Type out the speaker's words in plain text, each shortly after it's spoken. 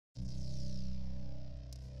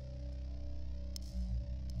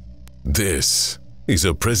This is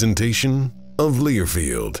a presentation of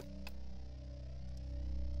Learfield.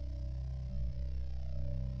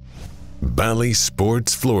 Bally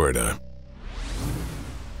Sports Florida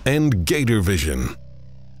and Gator Vision.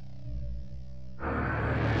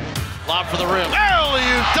 Lob for the rim.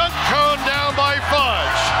 Alley-oop dunk cone down by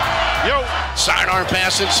Fudge. Sidearm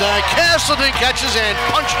pass inside. Castleton catches and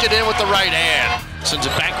punched it in with the right hand. Sends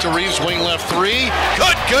it back to Reeves, wing left three.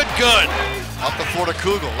 Good. Up the floor to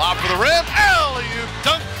Kugel. Lob for the rim. Alley-oop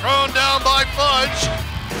dunk thrown down by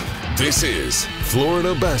Fudge. This is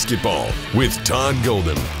Florida Basketball with Todd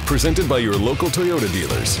Golden, presented by your local Toyota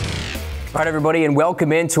dealers. All right, everybody, and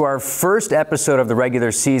welcome into our first episode of the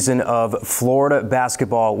regular season of Florida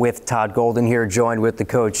Basketball with Todd Golden here, joined with the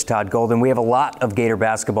coach, Todd Golden. We have a lot of Gator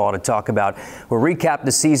basketball to talk about. We'll recap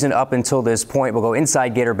the season up until this point. We'll go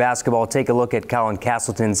inside Gator basketball, take a look at Colin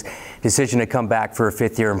Castleton's decision to come back for a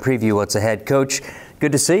fifth year and preview what's ahead. Coach,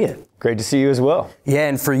 good to see you. Great to see you as well. Yeah,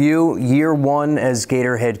 and for you, year one as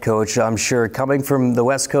Gator head coach, I'm sure coming from the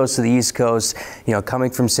West Coast to the East Coast, coming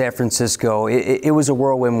from San Francisco, it was a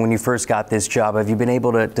whirlwind when you first got this job. Have you been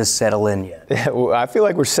able to settle in yet? Yeah, well, I feel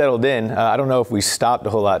like we're settled in. I don't know if we stopped a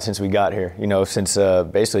whole lot since we got here, since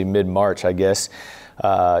basically mid-March, I guess.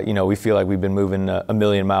 We feel like we've been moving a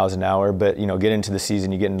million miles an hour, but, get into the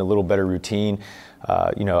season, you get into a little better routine.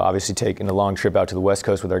 Obviously taking a long trip out to the West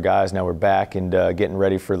Coast with our guys. Now we're back and getting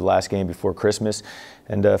ready for the last game before Christmas,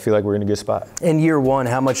 and feel like we're in a good spot. In year one,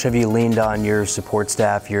 how much have you leaned on your support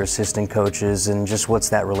staff, your assistant coaches, and just what's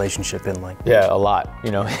that relationship been like? Yeah, a lot.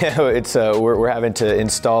 It's we're having to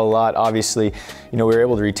install a lot. Obviously, we were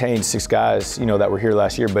able to retain 6 guys, that were here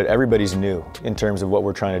last year, but everybody's new in terms of what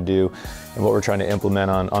we're trying to do and what we're trying to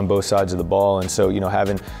implement on both sides of the ball. And so,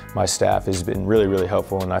 having my staff has been really, really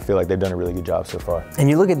helpful, and I feel like they've done a really good job so far. And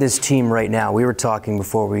you look at this team right now, we were talking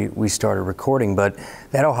before we started recording, but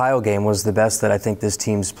that Ohio game was the best that I think this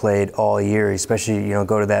team's played all year, especially,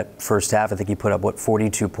 go to that first half. I think you put up,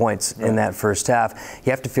 42 points in that first half. You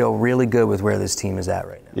have to feel really good with where this team is at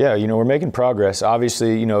right now. Yeah, we're making progress.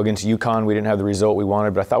 Obviously, against UConn, we didn't have the result we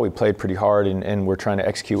wanted, but I thought we played pretty hard and we're trying to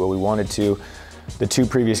execute what we wanted to. The 2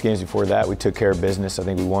 previous games before that, we took care of business. I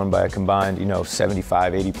think we won by a combined,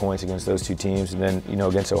 75, 80 points against those 2 teams. And then,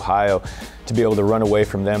 against Ohio, to be able to run away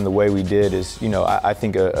from them the way we did is, I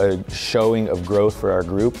think a showing of growth for our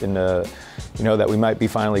group and, that we might be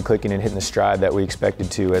finally clicking and hitting the stride that we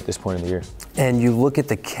expected to at this point in the year. And you look at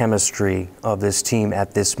the chemistry of this team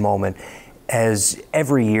at this moment. As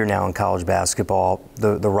every year now in college basketball,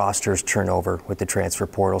 the rosters turn over with the transfer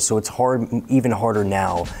portal. So it's even harder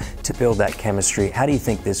now to build that chemistry. How do you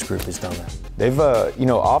think this group has done that? They've,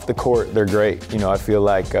 off the court, they're great. I feel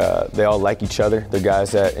like they all like each other. They're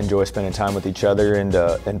guys that enjoy spending time with each other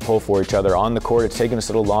and pull for each other. On the court, it's taken us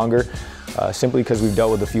a little longer, simply because we've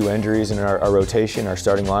dealt with a few injuries in our rotation. Our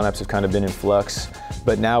starting lineups have kind of been in flux.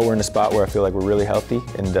 But now we're in a spot where I feel like we're really healthy.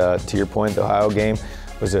 And to your point, the Ohio game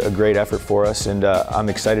was a great effort for us, and I'm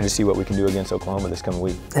excited to see what we can do against Oklahoma this coming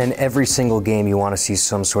week. And every single game you want to see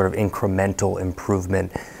some sort of incremental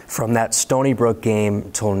improvement. From that Stony Brook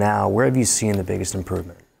game till now, where have you seen the biggest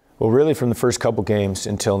improvement? Well, really from the first couple games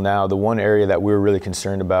until now, the one area that we were really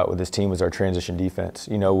concerned about with this team was our transition defense.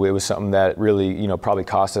 It was something that really, probably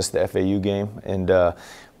cost us the FAU game and the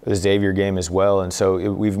Xavier game as well. And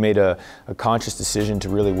so we've made a conscious decision to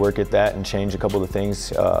really work at that and change a couple of the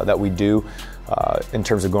things that we do in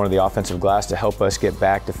terms of going to the offensive glass to help us get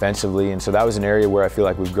back defensively. And so that was an area where I feel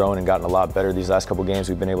like we've grown and gotten a lot better. These last couple games,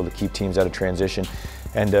 we've been able to keep teams out of transition.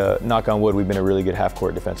 And knock on wood, we've been a really good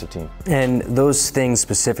half-court defensive team. And those things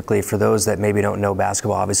specifically, for those that maybe don't know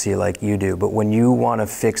basketball, obviously like you do, but when you want to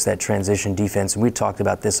fix that transition defense, and we talked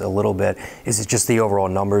about this a little bit, is it just the overall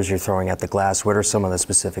numbers you're throwing at the glass? What are some of the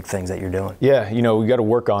specific things that you're doing? Yeah, we got to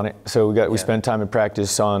work on it. So we spend time in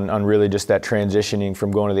practice on really just that transitioning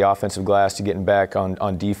from going to the offensive glass to getting back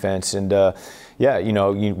on defense. And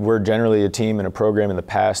we're generally a team and a program in the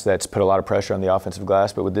past that's put a lot of pressure on the offensive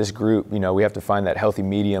glass, but with this group, we have to find that healthy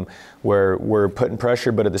medium where we're putting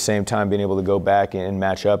pressure, but at the same time being able to go back and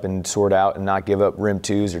match up and sort out and not give up rim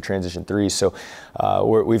 2s or transition 3s. So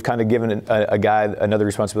we've kind of given a guy another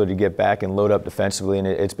responsibility to get back and load up defensively, and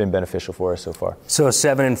it's been beneficial for us so far. So a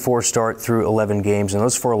 7-4 start through 11 games, and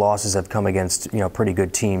those 4 losses have come against pretty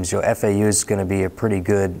good teams. FAU is going to be a pretty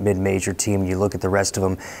good mid-major team. You look at the rest of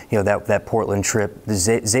them, that Portland trip.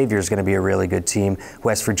 Xavier is going to be a really good team.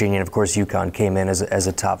 West Virginia, and of course UConn came in as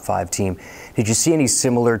a top 5 team. Did you see any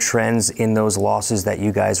similar trends in those losses that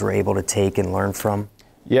you guys were able to take and learn from?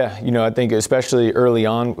 Yeah, I think especially early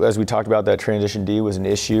on, as we talked about, that transition D was an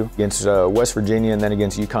issue against West Virginia and then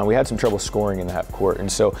against UConn. We had some trouble scoring in the half court, and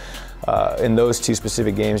so in those two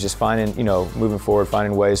specific games, just finding, moving forward,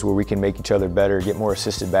 finding ways where we can make each other better, get more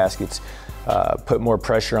assisted baskets, put more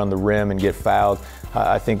pressure on the rim and get fouled,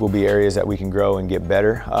 I think will be areas that we can grow and get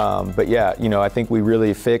better. But yeah, I think we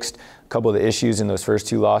really fixed a couple of the issues in those first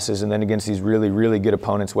two losses, and then against these really, really good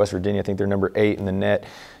opponents, West Virginia, I think they're number 8 in the net,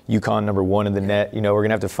 UConn number 1 in the net. We're going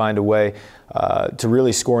to have to find a way to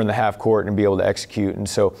really score in the half court and be able to execute. And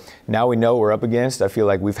so now we know what we're up against. I feel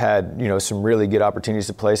like we've had, some really good opportunities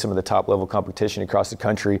to play some of the top level competition across the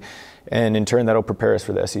country. And in turn, that'll prepare us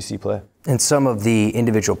for the SEC play. And some of the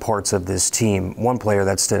individual parts of this team, one player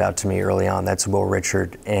that stood out to me early on, that's Will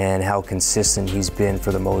Richard, and how consistent he's been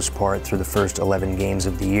for the most part through the first 11 games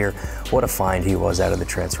of the year. What a find he was out of the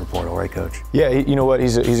transfer portal, right, Coach? Yeah, you know what?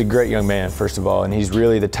 He's a great young man, first of all, and he's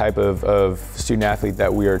really the type of student athlete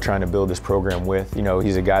that we are trying to build this program with.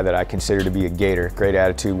 He's a guy that I consider to be a Gator, great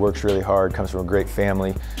attitude, works really hard, comes from a great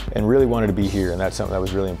family, and really wanted to be here, and that's something that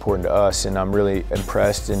was really important to us, and I'm really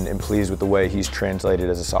impressed and pleased with the way he's translated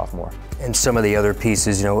as a sophomore. And some of the other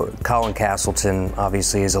pieces, Colin Castleton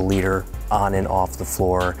obviously is a leader on and off the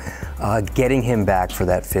floor. Getting him back for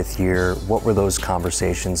that 5th year, what were those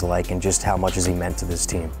conversations like, and just how much has he meant to this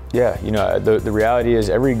team? Yeah, the reality is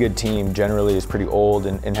every good team generally is pretty old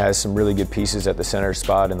and has some really good pieces at the center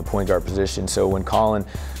spot and the point guard position. So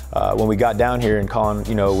when we got down here and Colin,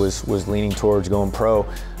 was leaning towards going pro,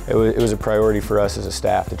 it was a priority for us as a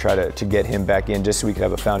staff to try to get him back in just so we could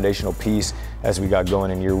have a foundational piece as we got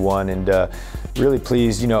going in year 1. And really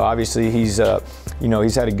pleased, obviously he's had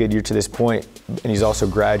a good year to this point, and he's also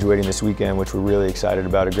graduating this weekend, which we're really excited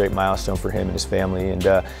about, a great milestone for him and his family, and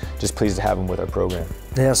just pleased to have him with our program.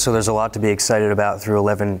 Yeah, so there's a lot to be excited about through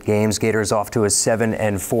 11 games. Gators off to a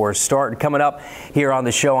 7-4 start. Coming up here on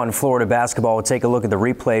the show on Florida Basketball, we'll take a look at the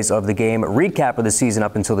replays of the game, recap of the season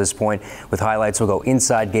up until this point. With highlights, we'll go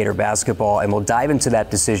inside Gator basketball, and we'll dive into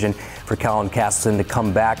that decision for Colin Castleton to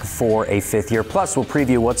come back for a 5th year. Plus, we'll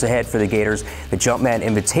preview what's ahead for the Gators, the Jumpman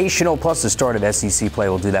Invitational, plus the start of SEC play.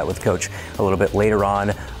 We'll do that with Coach a little bit later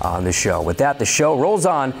on the show. With that, the show rolls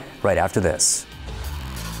on right after this.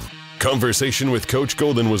 Conversation with Coach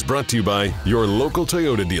Golden was brought to you by your local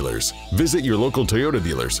Toyota dealers. Visit your local Toyota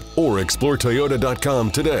dealers or exploretoyota.com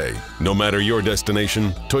today. No matter your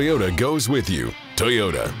destination, Toyota goes with you.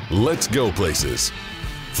 Toyota, let's go places.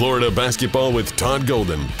 Florida Basketball with Todd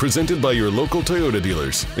Golden, presented by your local Toyota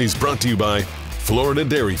dealers, is brought to you by Florida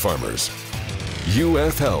Dairy Farmers,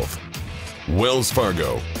 UF Health, Wells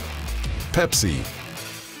Fargo, Pepsi,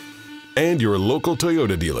 and your local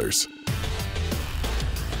Toyota dealers.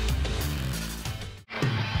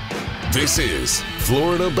 This is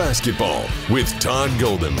Florida Basketball with Todd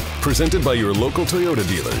Golden, presented by your local Toyota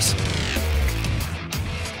dealers.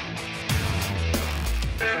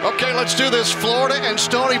 Okay, let's do this. Florida and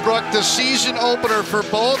Stony Brook, the season opener for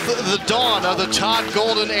both, the dawn of the Todd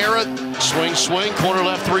Golden era. Swing, corner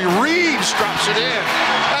left 3. Reeves drops it in.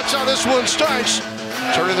 That's how this one starts.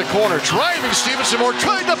 Turning the corner, driving Stevenson Moore,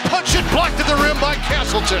 trying to punch it, blocked at the rim by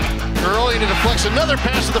Castleton. Early, and it deflects another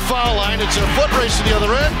pass to the foul line. It's a foot race to the other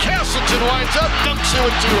end. Castleton winds up, dunks it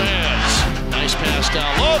with 2 hands. Nice pass down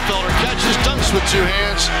low. Felder catches, dunks with 2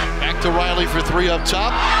 hands. Back to Riley for 3 up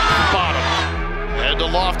top. Bottom. Head to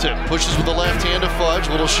Lofton. Pushes with the left hand to Fudge.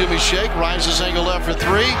 Little shimmy shake. Rises angle left for 3.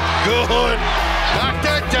 Good. Knock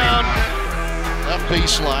that down. Left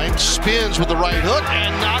baseline, spins with the right hook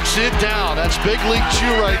and knocks it down. That's big league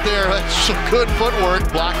chew right there. That's some good footwork.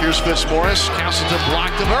 Block, here's Fitzmaurice. Castleton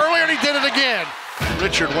blocked him earlier and he did it again.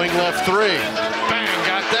 Richard, wing left 3. Bang,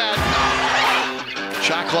 got that.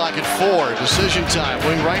 Shot clock at 4. Decision time.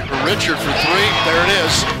 Wing right for Richard for 3. There it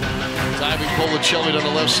is. Diving Policelli on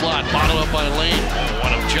the left slot. Bottled up by Lane.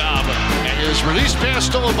 What a job. And his release pass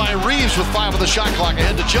stolen by Reeves with 5 on the shot clock.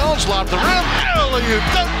 Ahead to Jones. Lob the rim. Alley-oop.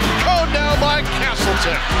 Dunk. Cone down by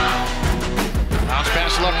Castleton. Bounce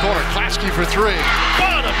pass left corner. Klasky for 3.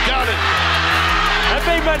 Bottom. Got it. That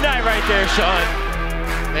made my night right there, Sean.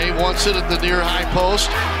 Hay wants it at the near high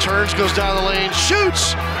post. Turns, goes down the lane.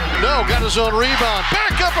 Shoots. No, got his own rebound.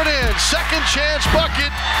 Back up and in. Second chance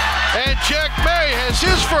bucket. And Jack May has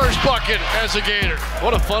his first bucket as a Gator.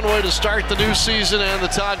 What a fun way to start the new season and the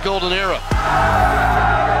Todd Golden era.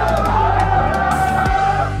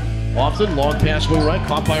 Lofton, long pass wing right,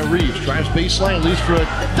 caught by Reeves. Drives baseline, leaves for a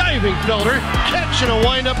diving Felder. Catch and a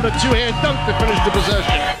wind-up and a 2-hand dunk to finish the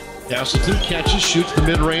possession. Castleton catches, shoots the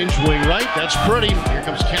mid-range wing right. That's pretty. Here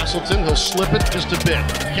comes Castleton. He'll slip it just a bit.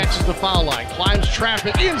 Catches the foul line, climbs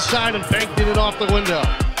traffic inside and banked it off the window.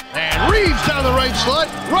 And Reeves down the right slot,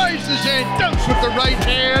 rises and dunks with the right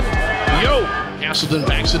hand. Yo! Castleton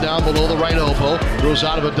backs it down below the right elbow. Throws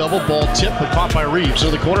out of a double ball tip, but caught by Reeves.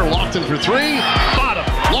 In the corner, Lofton for 3. Bottom.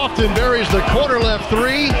 Lofton buries the corner left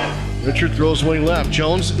three. Richard throws wing left.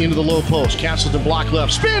 Jones into the low post. Castleton block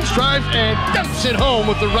left. Spins, drives, and dumps it home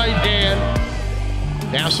with the right hand.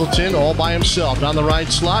 Castleton all by himself down the right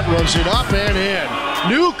slot. Runs it up and in.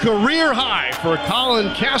 New career high for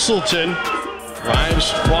Colin Castleton.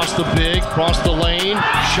 Drives across the big, across the lane.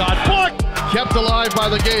 Shot blocked. Kept alive by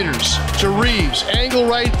the Gators. To Reeves. Angle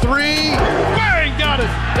right three. Bang! Got it.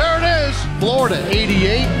 There it is. Florida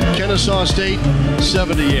 88. Kennesaw State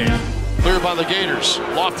 78. Cleared by the Gators.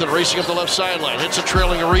 Lofton racing up the left sideline. Hits a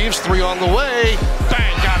trailing Reeves. Three on the way.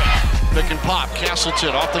 Bang! Got it. Pick and pop. Castleton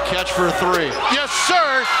off the catch for a three. Yes,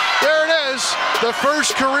 sir. There it is. The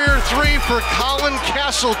first career three for Colin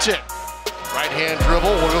Castleton. Right hand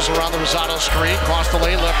dribble, wiggles around the Rosado screen, cross the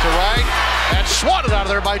lane left to right, and swatted out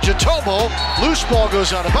of there by Jatobo. Loose ball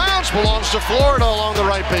goes out of bounds, belongs to Florida along the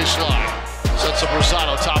right baseline. Sets up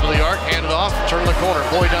Rosado, top of the arc, hand it off, turn the corner.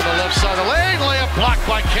 Boyd down the left side of the lane, layup blocked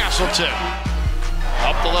by Castleton.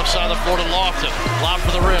 Up the left side of the floor to Lofton, lob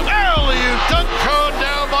for the rim. Alley-oop, dunk cone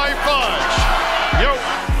down by Fudge. Yo.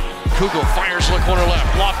 Kugel fires to the corner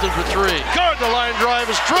left, Lofton for three. Guard the line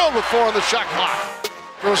drive is drilled with 4 on the shot clock.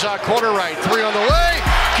 Throws out corner right, 3 on the way.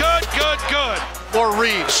 Good, good, good. For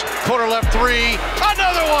Reeves. Corner left 3.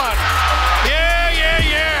 Another one.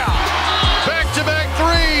 Yeah. Back-to-back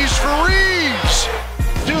threes for Reeves.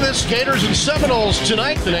 Do this, Gators and Seminoles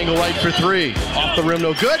tonight. An angle right for 3. Off the rim,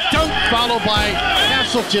 no good. Dunk followed by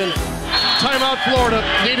Castleton. Timeout Florida.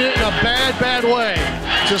 Needed it in a bad way.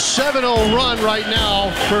 It's a 7-0 run right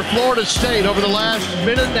now for Florida State over the last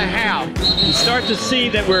minute and a half. You start to see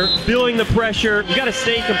that we're feeling the pressure. You got to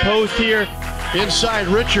stay composed here. Inside,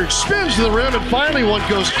 Richard spins to the rim, and finally one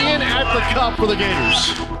goes in at the cup for the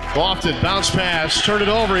Gators. Lofton, bounce pass, turn it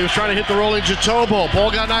over. He was trying to hit the rolling Jatobo.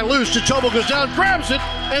 Ball got knocked loose. Jatobo goes down, grabs it,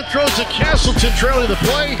 and throws to Castleton trailing the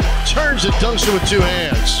play. Turns it, dunks it with 2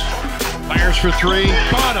 hands. Fires for 3.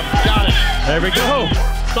 Bottom, got it. There we go.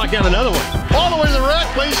 Knock down another one. All the way to the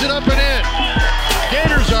rack, lays it up and in.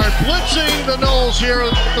 Gators are blitzing the Noles here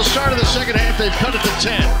at the start of the second half. They've cut it to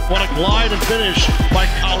 10. What a glide and finish by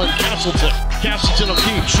Colin Castleton. Castleton will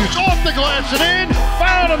keep, shoots off the glass and in.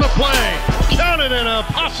 Foul on the play. Counted in a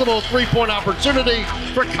possible 3-point opportunity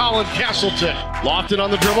for Colin Castleton. Lofton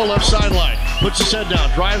on the dribble, left sideline. Puts his head down,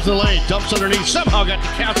 drives the lane, dumps underneath. Somehow got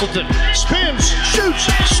to Castleton. Spins, shoots,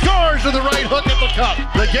 scores with the right hook at the cup.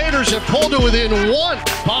 The Gators have pulled it within 1.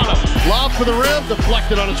 Bottom, lob for the rim,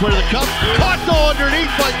 deflected on its way to the cup. Caught though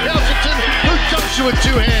underneath by Castleton, who dunks it with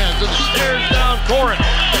 2 hands and stares down Corin.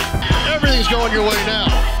 Everything's going your way now.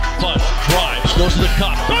 Fudge drives, goes to the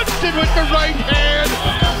cup. Busted with the right hand.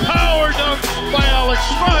 Power dunk by Alex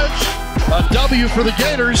Fudge. A W for the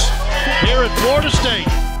Gators here at Florida State.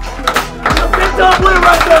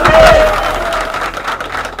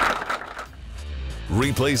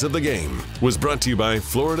 Replays of the game was brought to you by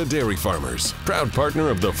Florida Dairy Farmers, proud partner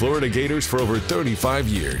of the Florida Gators for over 35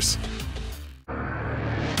 years.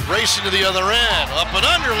 Racing to the other end, up and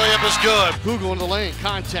under, layup is good. Kugel in the lane,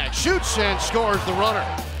 contact, shoots and scores the runner.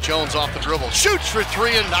 Jones off the dribble, shoots for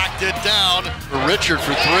 3 and knocked it down. Richard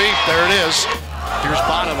for 3, there it is. Here's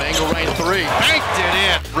Bottom, angle right 3, banked it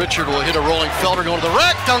in. Richard will hit a rolling Felder going to the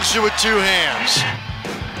rack, dunks it with 2 hands.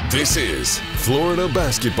 This is Florida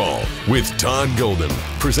Basketball with Todd Golden,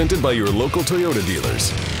 presented by your local Toyota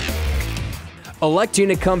dealers. Electing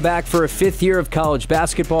to come back for a 5th year of college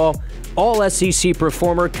basketball, All-SEC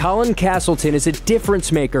performer Colin Castleton is a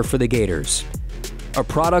difference maker for the Gators. A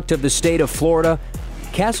product of the state of Florida,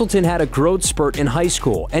 Castleton had a growth spurt in high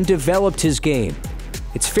school and developed his game.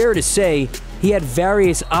 It's fair to say he had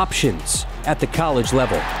various options at the college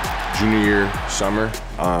level. Junior year, summer,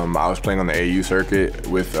 I was playing on the AU circuit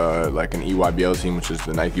with like an EYBL team, which is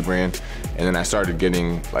the Nike brand. And then I started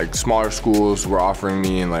getting like smaller schools were offering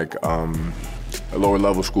me and like lower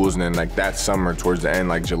level schools. And then like that summer towards the end,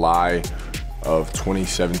 like July of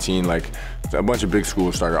 2017, like a bunch of big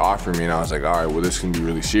schools started offering me and I was like, all right, well, this can be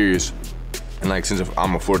really serious. And like, since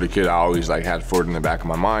I'm a Florida kid, I always like had Florida in the back of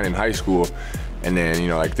my mind in high school. And then, you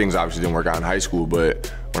know, like things obviously didn't work out in high school,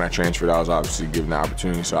 but when I transferred, I was obviously given the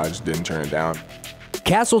opportunity, so I just didn't turn it down.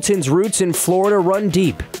 Castleton's roots in Florida run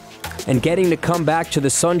deep, and getting to come back to the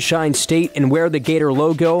Sunshine State and wear the Gator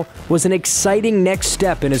logo was an exciting next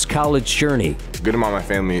step in his college journey. A good amount of my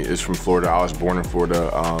family is from Florida. I was born in Florida,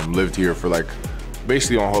 lived here for like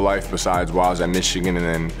basically my whole life besides while I was at Michigan and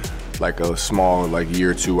then like a small like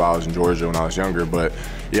year or two while I was in Georgia when I was younger. But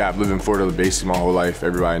yeah, I've lived in Florida basically my whole life.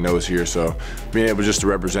 Everybody knows here, so being able just to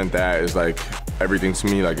represent that is like everything to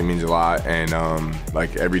me. Like it means a lot, and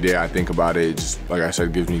like every day I think about it, just like I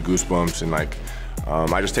said, gives me goosebumps, and like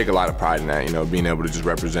I just take a lot of pride in that. You know, being able to just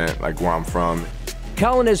represent like where I'm from.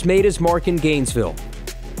 Colin has made his mark in Gainesville,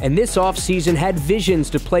 and this offseason had visions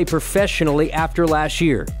to play professionally after last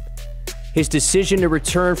year. His decision to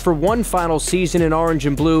return for one final season in orange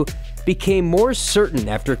and blue became more certain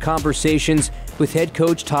after conversations with head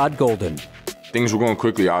coach Todd Golden. Things were going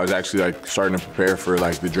quickly. I was actually starting to prepare for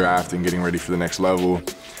the draft and getting ready for the next level.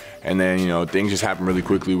 And then, things just happened really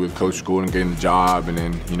quickly with Coach Golden getting the job, and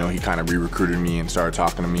then, he kind of re-recruited me and started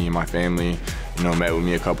talking to me and my family, met with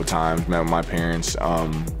me a couple times, met with my parents.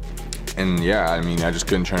 And yeah, I just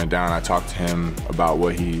couldn't turn it down. I talked to him about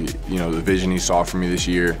what the vision he saw for me this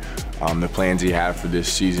year, the plans he had for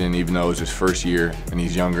this season, even though it was his first year and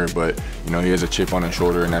he's younger, but he has a chip on his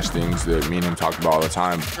shoulder, and that's things that me and him talked about all the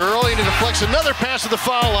time. Early, and he deflects another pass to the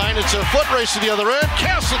foul line. It's a foot race to the other end.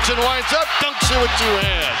 Castleton winds up, dunks it with 2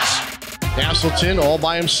 hands. Castleton all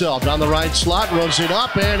by himself down the right slot, runs it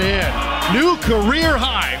up and in. New career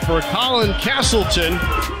high for Colin Castleton.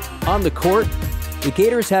 On the court, the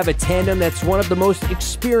Gators have a tandem that's one of the most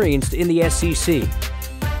experienced in the SEC.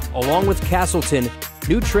 Along with Castleton,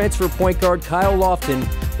 new transfer point guard Kyle Lofton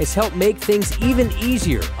has helped make things even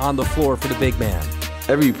easier on the floor for the big man.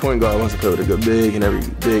 Every point guard wants to play with a good big, and every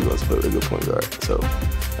big wants to play with a good point guard. So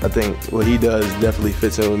I think what he does definitely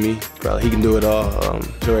fits in with me. Probably he can do it all.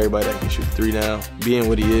 Show everybody that he can shoot the 3 now. Being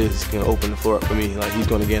what he is can open the floor up for me. He's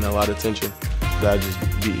going to gain a lot of attention. That'll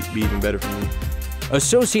just be even better for me.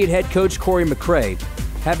 Associate head coach Corey McCray,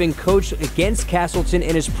 having coached against Castleton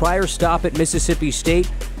in his prior stop at Mississippi State,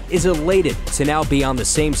 is elated to now be on the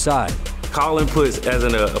same side. Colin puts, as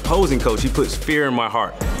an opposing coach, he puts fear in my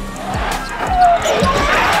heart.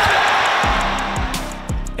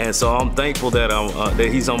 And so I'm thankful that that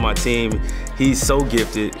he's on my team. He's so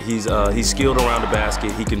gifted. He's skilled around the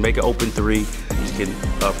basket. He can make an open 3. He can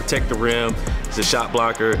protect the rim. He's a shot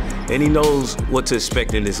blocker, and he knows what to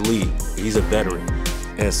expect in this league. He's a veteran.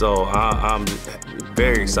 And so I'm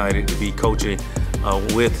very excited to be coaching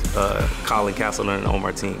with Colin Castleton on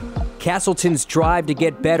my team. Castleton's drive to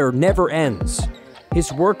get better never ends.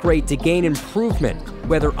 His work rate to gain improvement,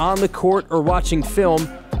 whether on the court or watching film,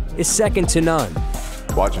 is second to none.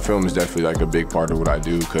 Watching film is definitely a big part of what I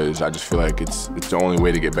do, because I just feel like it's the only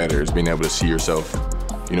way to get better is being able to see yourself,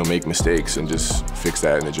 make mistakes and just fix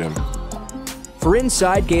that in the gym. For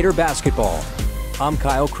Inside Gator Basketball, I'm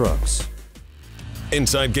Kyle Crooks.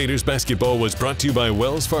 Inside Gators Basketball was brought to you by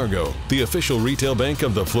Wells Fargo, the official retail bank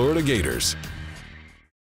of the Florida Gators.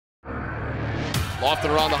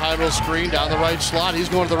 Lofton around the high middle screen, down the right slot. He's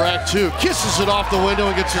going to the rack too. Kisses it off the window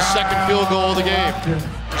and gets his second field goal of the game.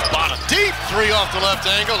 Bottom deep, 3 off the left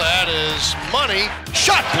angle. That is money.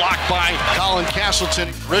 Shot blocked by Colin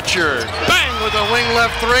Castleton. Richard, bang with a wing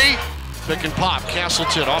left 3. Pick and pop.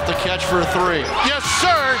 Castleton off the catch for a 3. Yes,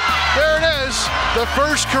 sir. There it is. The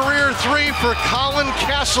first career 3 for Colin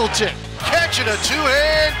Castleton. Catching a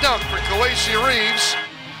 2-hand dunk for Kawasi Reeves.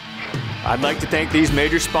 I'd like to thank these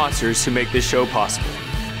major sponsors who make this show possible.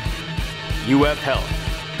 UF Health,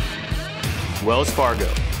 Wells Fargo,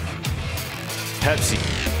 Pepsi,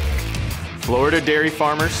 Florida Dairy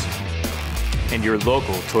Farmers, and your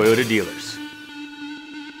local Toyota dealers.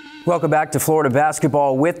 Welcome back to Florida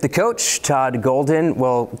Basketball with the coach, Todd Golden.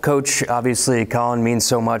 Well, Coach, obviously Colin means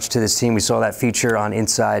so much to this team. We saw that feature on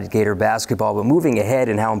Inside Gator Basketball, but moving ahead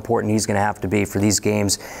and how important he's going to have to be for these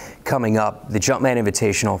games coming up. The Jumpman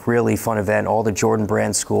Invitational, really fun event, all the Jordan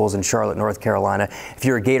Brand schools in Charlotte, North Carolina. If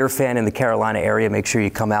you're a Gator fan in the Carolina area, make sure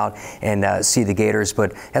you come out and see the Gators,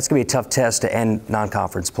 but that's going to be a tough test to end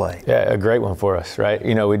non-conference play. Yeah, a great one for us, right?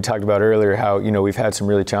 We talked about earlier how, we've had some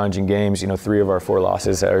really challenging games. 3 of our 4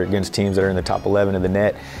 losses are against teams that are in the top 11 of the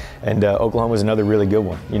net, and Oklahoma was another really good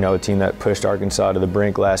one. A team that pushed Arkansas to the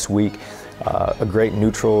brink last week. A great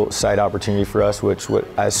neutral site opportunity for us, which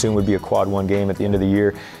I assume would be a quad 1 game at the end of the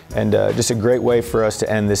year. And just a great way for us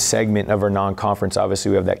to end this segment of our non-conference.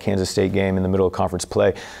 Obviously, we have that Kansas State game in the middle of conference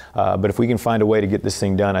play. But if we can find a way to get this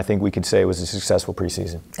thing done, I think we could say it was a successful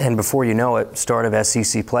preseason. And before you know it, start of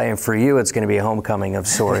SEC play. And for you, it's going to be a homecoming of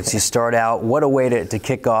sorts. You start out, what a way to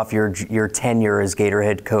kick off your tenure as Gator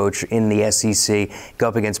head coach in the SEC. Go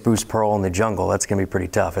up against Bruce Pearl in the jungle. That's going to be pretty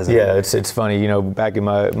tough, isn't it? Yeah, it's funny. Back in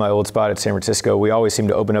my old spot at San Francisco, we always seem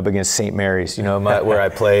to open up against St. Mary's, where I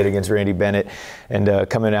played against Randy Bennett. And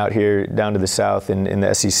coming out here down to the South in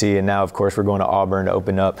the SEC, and now, of course, we're going to Auburn to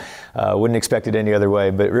open up. Wouldn't expect it any other way,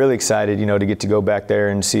 but really excited, to get to go back there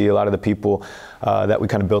and see a lot of the people that we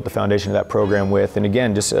kind of built the foundation of that program with. And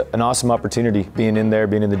again, just an awesome opportunity being in there,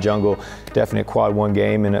 being in the jungle, definite quad 1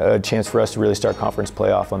 game, and a chance for us to really start conference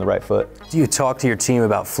playoff on the right foot. Do you talk to your team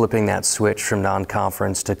about flipping that switch from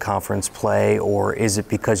non-conference to conference play, or is it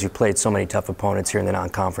because you played so many tough opponents here in the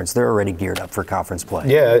non-conference, they're already geared up for conference play?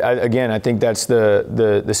 Yeah, again, I think that's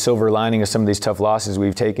the silver lining of some of these tough losses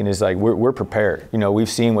we've taken is like we're prepared. You know, we've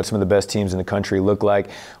seen what some of the best teams in the country look like.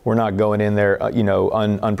 We're not going in there, you know,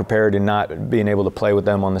 unprepared and not being able to play with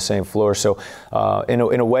them on the same floor. So in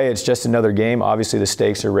a way, it's just another game. Obviously, the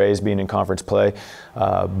stakes are raised being in conference play,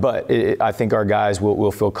 but I think our guys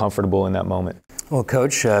will feel comfortable in that moment. Well,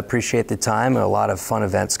 Coach, appreciate the time. A lot of fun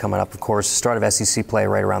events coming up, of course. Start of SEC play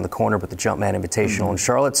right around the corner with the Jumpman Invitational in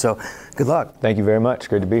Charlotte. So good luck. Thank you very much.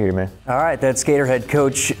 Great to be here, man. All right, that's Gator head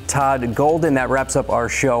coach Todd Golden. That wraps up our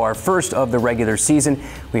show, our first of the regular season.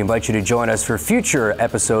 We invite you to join us for future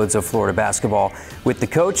episodes of Florida Basketball with the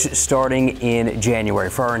coach starting in January.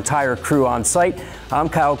 For our entire crew on site, I'm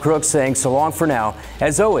Kyle Crooks saying so long for now.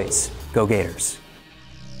 As always, go Gators.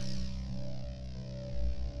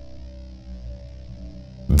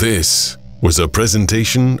 This was a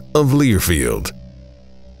presentation of Learfield,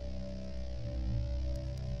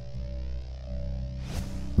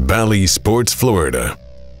 Bally Sports Florida,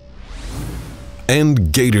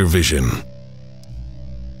 and Gator Vision.